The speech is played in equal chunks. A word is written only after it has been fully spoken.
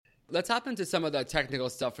let's hop into some of the technical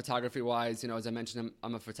stuff photography wise. As I mentioned,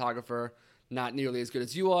 I'm a photographer, not nearly as good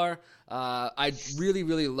as you are. I really,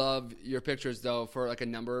 really love your pictures though for like a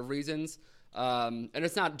number of reasons. And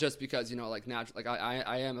it's not just because,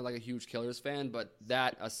 I am like a huge Killers fan, but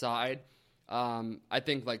that aside, I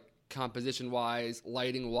think like composition wise,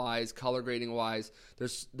 lighting wise, color grading wise,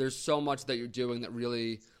 there's so much that you're doing that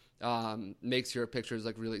really, makes your pictures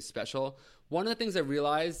like really special. One of the things I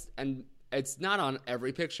realized, and it's not on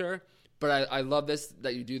every picture, but I love this,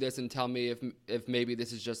 that you do this, and tell me if maybe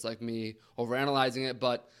this is just like me overanalyzing it.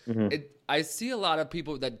 But I see a lot of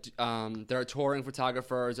people that are touring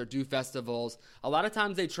photographers or do festivals. A lot of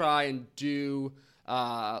times they try and do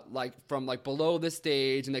like from like below the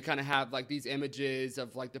stage, and they kind of have like these images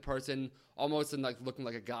of like the person almost in like looking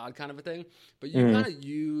like a god kind of a thing. But you kind of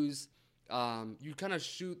use you kind of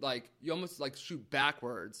shoot like you almost like shoot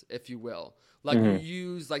backwards, if you will. Like you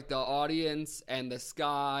use like the audience and the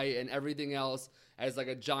sky and everything else as like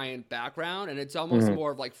a giant background, and it's almost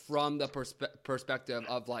more of like from the perspective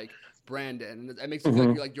of like Brandon, and it makes you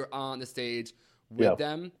feel like you're on the stage with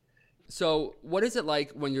them. So what is it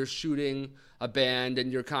like when you're shooting a band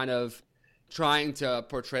and you're kind of trying to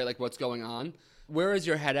portray like what's going on? Where is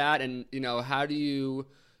your head at, and how do you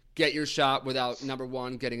get your shot without, number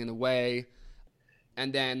one, getting in the way,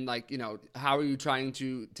 and then like how are you trying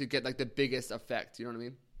to get like the biggest effect? You know what I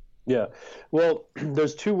mean? Yeah. Well,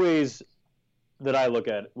 there's two ways that I look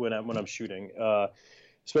at when I'm shooting,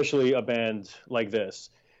 especially a band like this.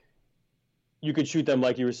 You could shoot them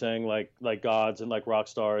like you were saying, like gods and like rock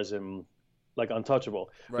stars and like untouchable.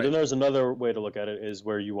 Right. But then there's another way to look at it, is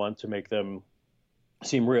where you want to make them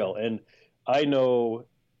seem real. And I know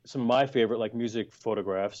some of my favorite like music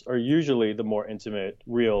photographs are usually the more intimate,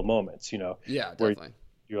 real moments. Yeah, where definitely.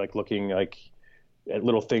 you're like looking like at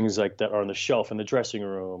little things like that are on the shelf in the dressing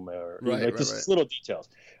room, or just little details.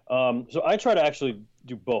 So I try to actually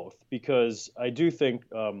do both, because I do think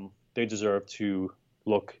they deserve to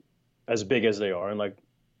look as big as they are and like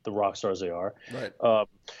the rock stars they are. Right.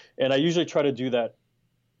 And I usually try to do that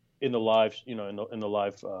in the live, in the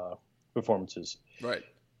live performances. Right.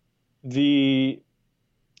 The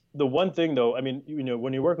one thing though, I mean,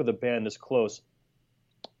 when you work with a band this close,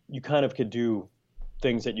 you kind of could do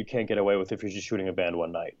things that you can't get away with if you're just shooting a band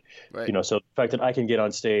one night. Right. So the fact that I can get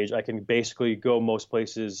on stage, I can basically go most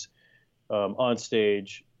places on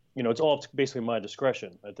stage. It's all basically my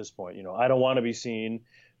discretion at this point. I don't want to be seen.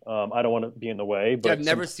 I don't want to be in the way. But I've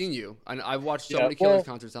never seen you. I've watched so many Killers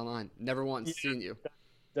concerts online. Never once seen you.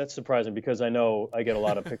 That's surprising, because I know I get a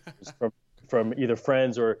lot of pictures from either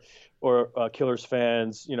friends or Killers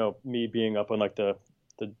fans. Me being up on like the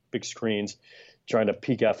big screens, trying to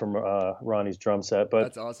peek out from Ronnie's drum set. But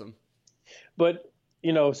that's awesome. But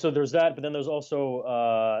so there's that. But then there's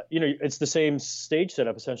also it's the same stage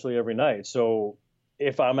setup essentially every night. So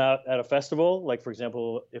if I'm out at a festival, like for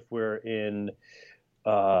example, if we're in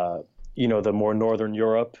the more northern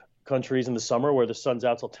Europe countries in the summer where the sun's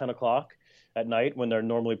out till 10 o'clock at night when they're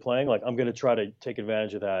normally playing, like I'm going to try to take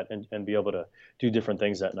advantage of that and be able to do different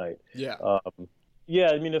things that night. Yeah.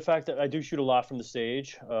 I mean, the fact that I do shoot a lot from the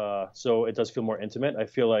stage, so it does feel more intimate. I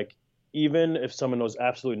feel like even if someone knows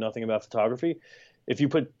absolutely nothing about photography, if you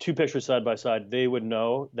put two pictures side by side, they would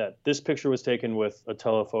know that this picture was taken with a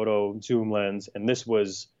telephoto zoom lens and this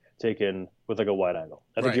was taken with like a wide angle.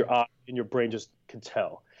 I think your eye and your brain just can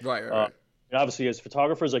tell. Right. And obviously, as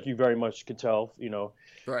photographers, like you very much can tell,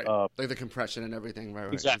 Right. Like the compression and everything.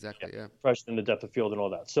 Right. Exactly. Yeah. Compression and the depth of field and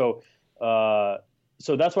all that. So,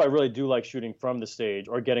 so that's why I really do like shooting from the stage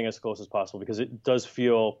or getting as close as possible, because it does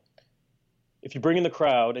feel, if you bring in the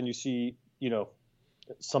crowd and you see,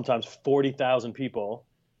 sometimes 40,000 people,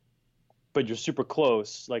 but you're super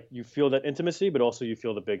close, like you feel that intimacy, but also you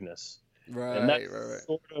feel the bigness. Right. And that's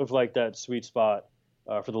sort of like that sweet spot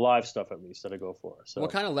for the live stuff, at least, that I go for. So,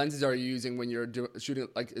 what kind of lenses are you using when you're shooting?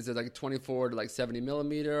 Like, is it like 24 to like 70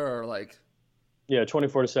 millimeter or like? Yeah,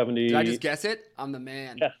 24 to 70. Did I just guess it? I'm the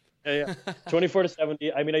man. Yeah. 24 to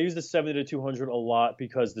 70. I mean, I use the 70 to 200 a lot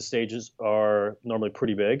because the stages are normally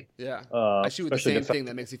pretty big. Yeah. I shoot with the same thing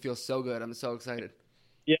that makes me feel so good. I'm so excited.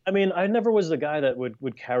 Yeah, I mean, I never was the guy that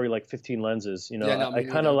would carry like 15 lenses. I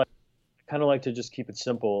kind of like to just keep it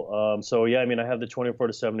simple. So yeah, I mean, I have the 24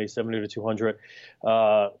 to 70, 70 to 200.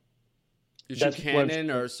 You shoot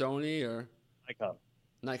Canon or Sony or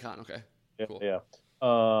Nikon. Okay. Yeah, cool. Yeah.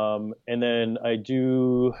 And then I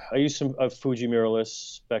use some Fuji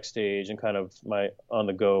mirrorless backstage and kind of my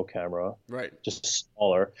on-the-go camera. Right. Just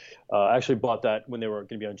smaller. I actually bought that when they were going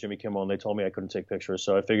to be on Jimmy Kimmel, and they told me I couldn't take pictures,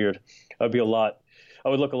 so I figured I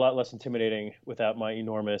would look a lot less intimidating without my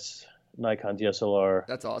enormous Nikon DSLR.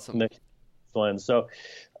 That's awesome. lens. So,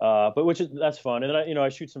 but that's fun. And then I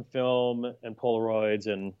shoot some film and Polaroids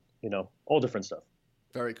and all different stuff.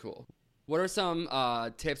 Very cool. What are some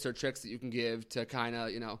tips or tricks that you can give to kind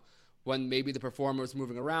of when maybe the performer is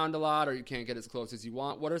moving around a lot or you can't get as close as you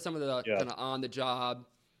want? What are some of the kind of on the job?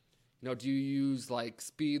 Do you use like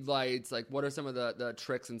speed lights? Like, what are some of the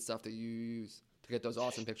tricks and stuff that you use to get those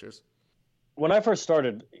awesome pictures? When I first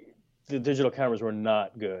started, the digital cameras were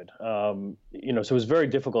not good. So it was very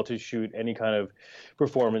difficult to shoot any kind of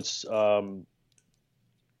performance.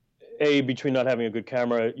 Between not having a good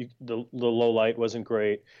camera, the low light wasn't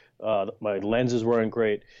great. My lenses weren't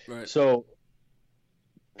great. Right. So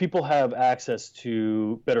people have access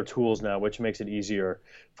to better tools now, which makes it easier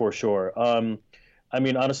for sure.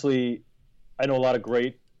 Honestly, I know a lot of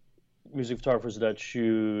great music photographers that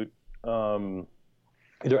shoot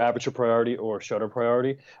either aperture priority or shutter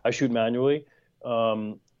priority. I shoot manually.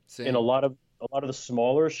 In a lot of the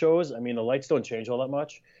smaller shows, the lights don't change all that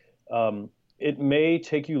much. It may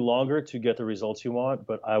take you longer to get the results you want,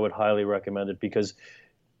 but I would highly recommend it because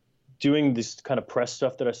doing this kind of press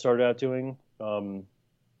stuff that I started out doing,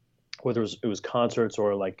 whether it was concerts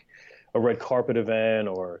or like a red carpet event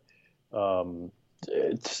or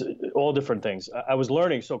it's all different things. I was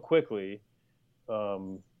learning so quickly,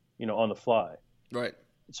 on the fly. Right.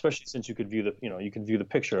 Especially since you could view the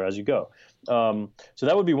picture as you go. So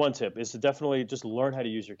that would be one tip, is to definitely just learn how to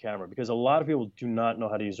use your camera, because a lot of people do not know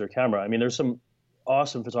how to use their camera. There's some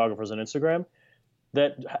awesome photographers on Instagram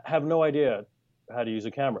that have no idea how to use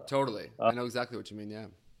a camera. Totally. I know exactly what you mean. Yeah.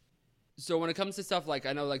 So when it comes to stuff like,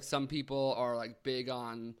 I know like some people are like big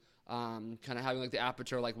on kind of having like the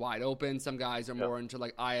aperture like wide open. Some guys are more into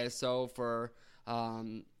like ISO for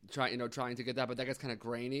trying to get that, but that gets kind of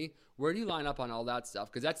grainy. Where do you line up on all that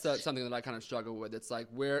stuff? Because that's something that I kind of struggle with. It's like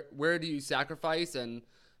where do you sacrifice, and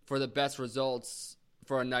for the best results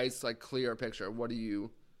for a nice like clear picture, what do you?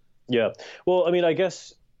 Yeah, well, I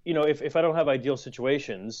guess if I don't have ideal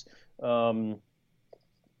situations,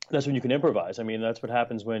 that's when you can improvise. That's what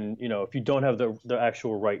happens when if you don't have the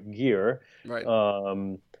actual right gear, right?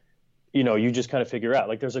 You just kind of figure out.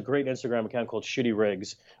 Like, there's a great Instagram account called Shitty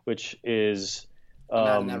Rigs, which is I'm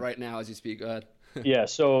adding that right now as you speak. Go ahead. Yeah,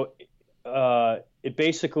 so it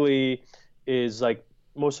basically is like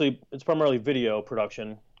it's primarily video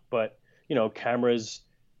production, but cameras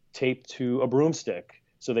taped to a broomstick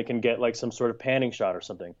so they can get like some sort of panning shot or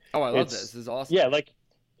something. Oh, I love this. This is awesome. Yeah, like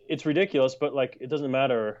it's ridiculous, but like it doesn't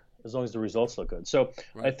matter as long as the results look good. So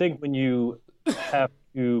right. I think when you have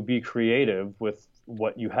to be creative with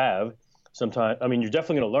what you have, sometimes you're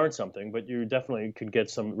definitely going to learn something, but you definitely could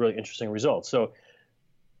get some really interesting results. So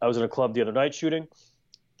I was at a club the other night shooting.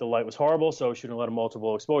 The light was horrible, so I was shooting a lot of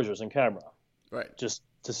multiple exposures in camera. Right. Just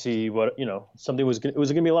to see what, something it was going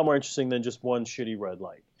to be a lot more interesting than just one shitty red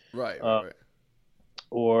light. Right.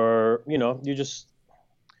 Or, you just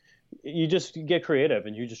get creative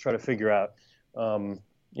and you just try to figure out,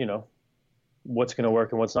 what's going to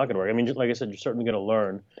work and what's not going to work. Like I said, you're certainly going to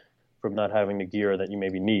learn from not having the gear that you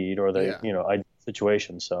maybe need or the, ideal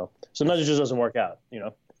situation. So sometimes it just doesn't work out,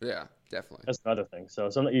 Yeah, definitely. That's another thing. So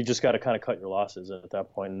you just got to kind of cut your losses at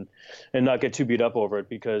that point and not get too beat up over it,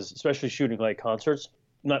 because especially shooting like concerts,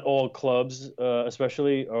 not all clubs,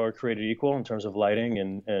 especially, are created equal in terms of lighting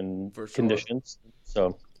and For sure. conditions.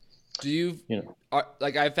 So do you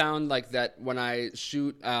like, I found like that when I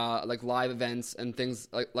shoot like live events and things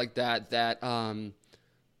like that I'm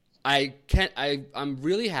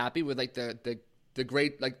really happy with like the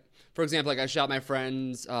great, like, for example, like I shot my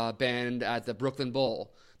friend's band at the Brooklyn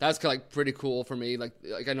Bowl. That was kind of like pretty cool for me. Like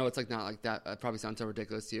I know it's like not like that. It probably sounds so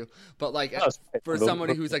ridiculous to you, but like for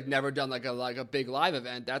somebody who's like never done like a big live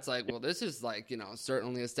event, that's like, well, this is like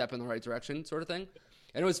certainly a step in the right direction, sort of thing.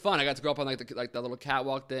 And it was fun. I got to go up on like the little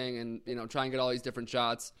catwalk thing and try and get all these different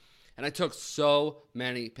shots. And I took so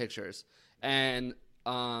many pictures, and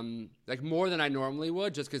like more than I normally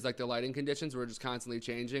would, just because like the lighting conditions were just constantly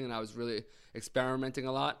changing, and I was really experimenting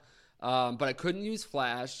a lot. But I couldn't use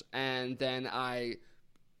flash, and then I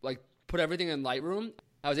like put everything in Lightroom.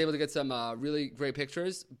 I was able to get some really great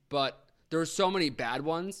pictures, but there were so many bad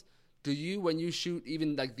ones. Do you, when you shoot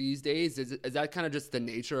even like these days, is that kind of just the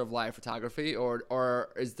nature of live photography, or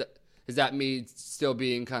is that me still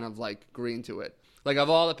being kind of like green to it? Like, of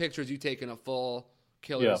all the pictures you take in a full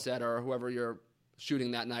killer set or whoever you're shooting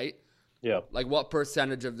that night, like what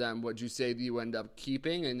percentage of them would you say that you end up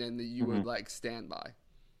keeping and then that you would like stand by?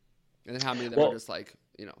 And then how many of them are just like,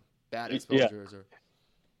 bad exposures? Or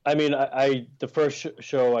I the first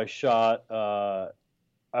show I shot,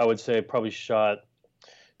 I would say probably shot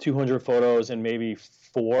 200 photos, and maybe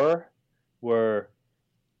 4 were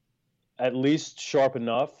at least sharp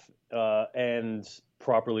enough, and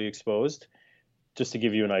properly exposed, just to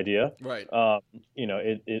give you an idea. Right. You know,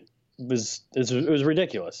 it was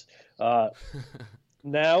ridiculous.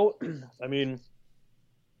 Now, I mean,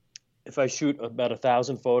 if I shoot about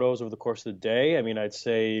 1,000 photos over the course of the day, I mean, I'd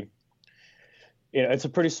say, you know, it's a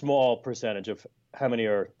pretty small percentage of how many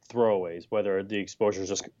are throwaways, whether the exposure is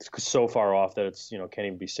just so far off that it's, you know, can't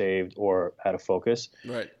even be saved or out of focus.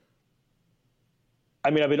 Right. I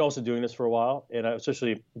mean, I've been also doing this for a while, and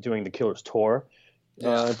especially doing the Killers tour.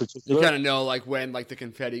 Yeah. In particular. You kind of know like when like the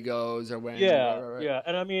confetti goes or when. Yeah, right. yeah,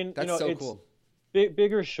 and I mean, That's you know, so it's cool.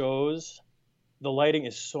 bigger shows. The lighting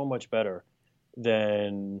is so much better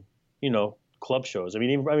than, you know, club shows. I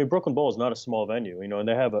mean, Brooklyn Bowl is not a small venue, you know, and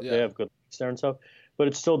they have they have good lights there and stuff, but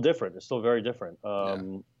it's still different. It's still very different.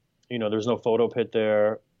 You know, there's no photo pit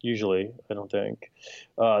there usually. I don't think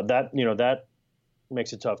that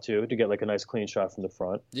makes it tough too to get like a nice clean shot from the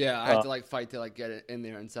front. Yeah, I had to like fight to like get it in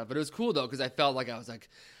there and stuff, but it was cool though because I felt like I was like,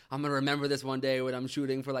 I'm gonna remember this one day when I'm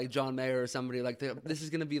shooting for like John Mayer or somebody. Like this is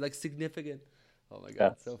gonna be like significant. Oh my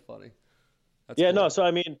god, It's so funny. That's cool. No. So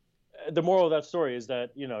I mean, the moral of that story is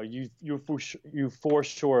that, you know, you for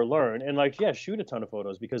sure learn, and like, yeah, shoot a ton of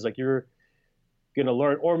photos because like you're gonna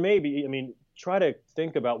learn, or maybe, I mean, try to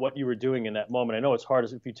think about what you were doing in that moment. I know it's hard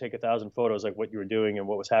as if you take 1,000 photos, like what you were doing and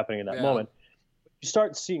what was happening in that moment. You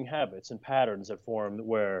start seeing habits and patterns that form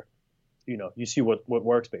where, you know, you see what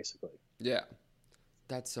works basically. Yeah,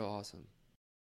 that's so awesome.